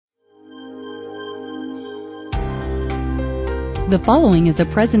The following is a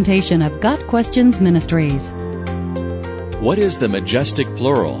presentation of Got Questions Ministries. What is the majestic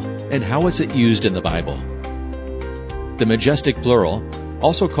plural, and how is it used in the Bible? The majestic plural,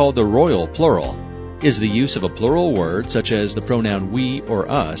 also called the royal plural, is the use of a plural word such as the pronoun we or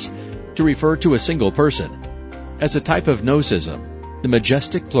us to refer to a single person. As a type of gnosis,m, the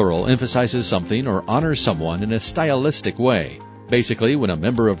majestic plural emphasizes something or honors someone in a stylistic way. Basically, when a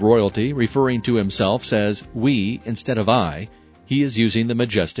member of royalty referring to himself says we instead of I, he is using the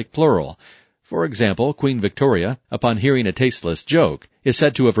majestic plural. For example, Queen Victoria, upon hearing a tasteless joke, is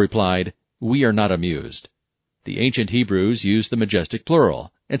said to have replied, "We are not amused." The ancient Hebrews used the majestic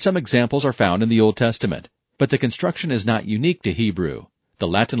plural, and some examples are found in the Old Testament. But the construction is not unique to Hebrew. The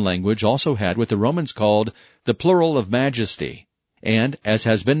Latin language also had what the Romans called the plural of majesty, and, as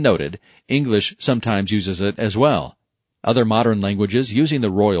has been noted, English sometimes uses it as well. Other modern languages using the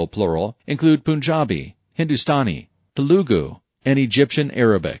royal plural include Punjabi, Hindustani, Telugu, and Egyptian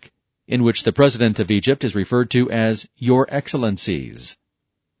Arabic, in which the President of Egypt is referred to as Your Excellencies.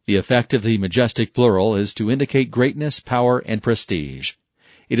 The effect of the majestic plural is to indicate greatness, power, and prestige.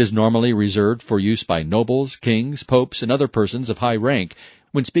 It is normally reserved for use by nobles, kings, popes, and other persons of high rank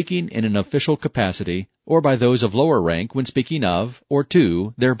when speaking in an official capacity, or by those of lower rank when speaking of, or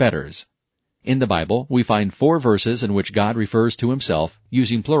to, their betters. In the Bible, we find 4 verses in which God refers to himself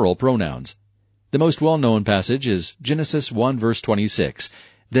using plural pronouns. The most well-known passage is Genesis 1 verse 26.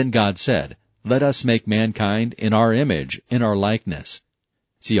 Then God said, "Let us make mankind in our image, in our likeness."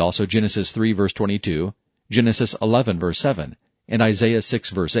 See also Genesis 3 verse 22, Genesis 11 verse 7, and Isaiah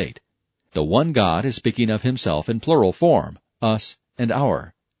 6 verse 8. The one God is speaking of himself in plural form, us and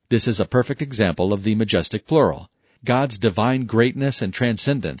our. This is a perfect example of the majestic plural. God's divine greatness and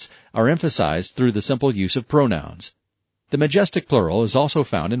transcendence are emphasized through the simple use of pronouns. The majestic plural is also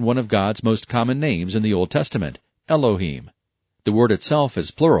found in one of God's most common names in the Old Testament, Elohim. The word itself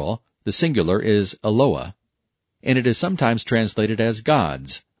is plural, the singular is Eloah, and it is sometimes translated as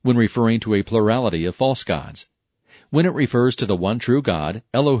gods when referring to a plurality of false gods. When it refers to the one true God,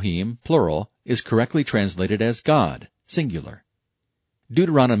 Elohim, plural, is correctly translated as God, singular.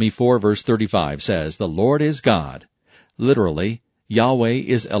 Deuteronomy 4 verse 35 says, "The Lord is God." Literally, Yahweh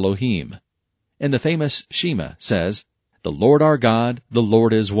is Elohim. And the famous Shema says, "The Lord our God, the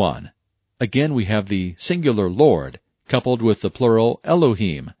Lord is one." Again we have the singular Lord coupled with the plural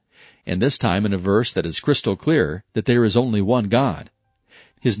Elohim, and this time in a verse that is crystal clear that there is only one God.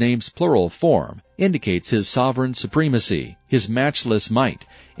 His name's plural form indicates his sovereign supremacy, his matchless might,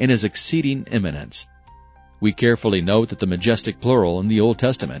 and his exceeding eminence. We carefully note that the majestic plural in the Old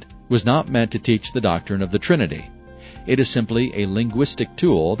Testament was not meant to teach the doctrine of the Trinity. It is simply a linguistic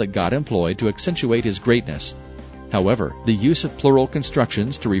tool that God employed to accentuate his greatness. However, the use of plural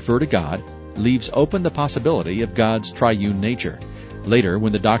constructions to refer to God leaves open the possibility of God's triune nature. Later,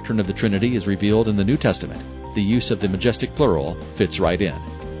 when the doctrine of the Trinity is revealed in the New Testament, the use of the majestic plural fits right in.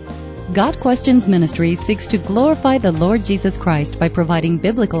 Got Questions Ministry seeks to glorify the Lord Jesus Christ by providing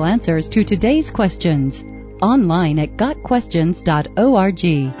biblical answers to today's questions. Online at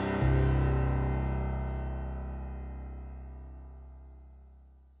gotquestions.org.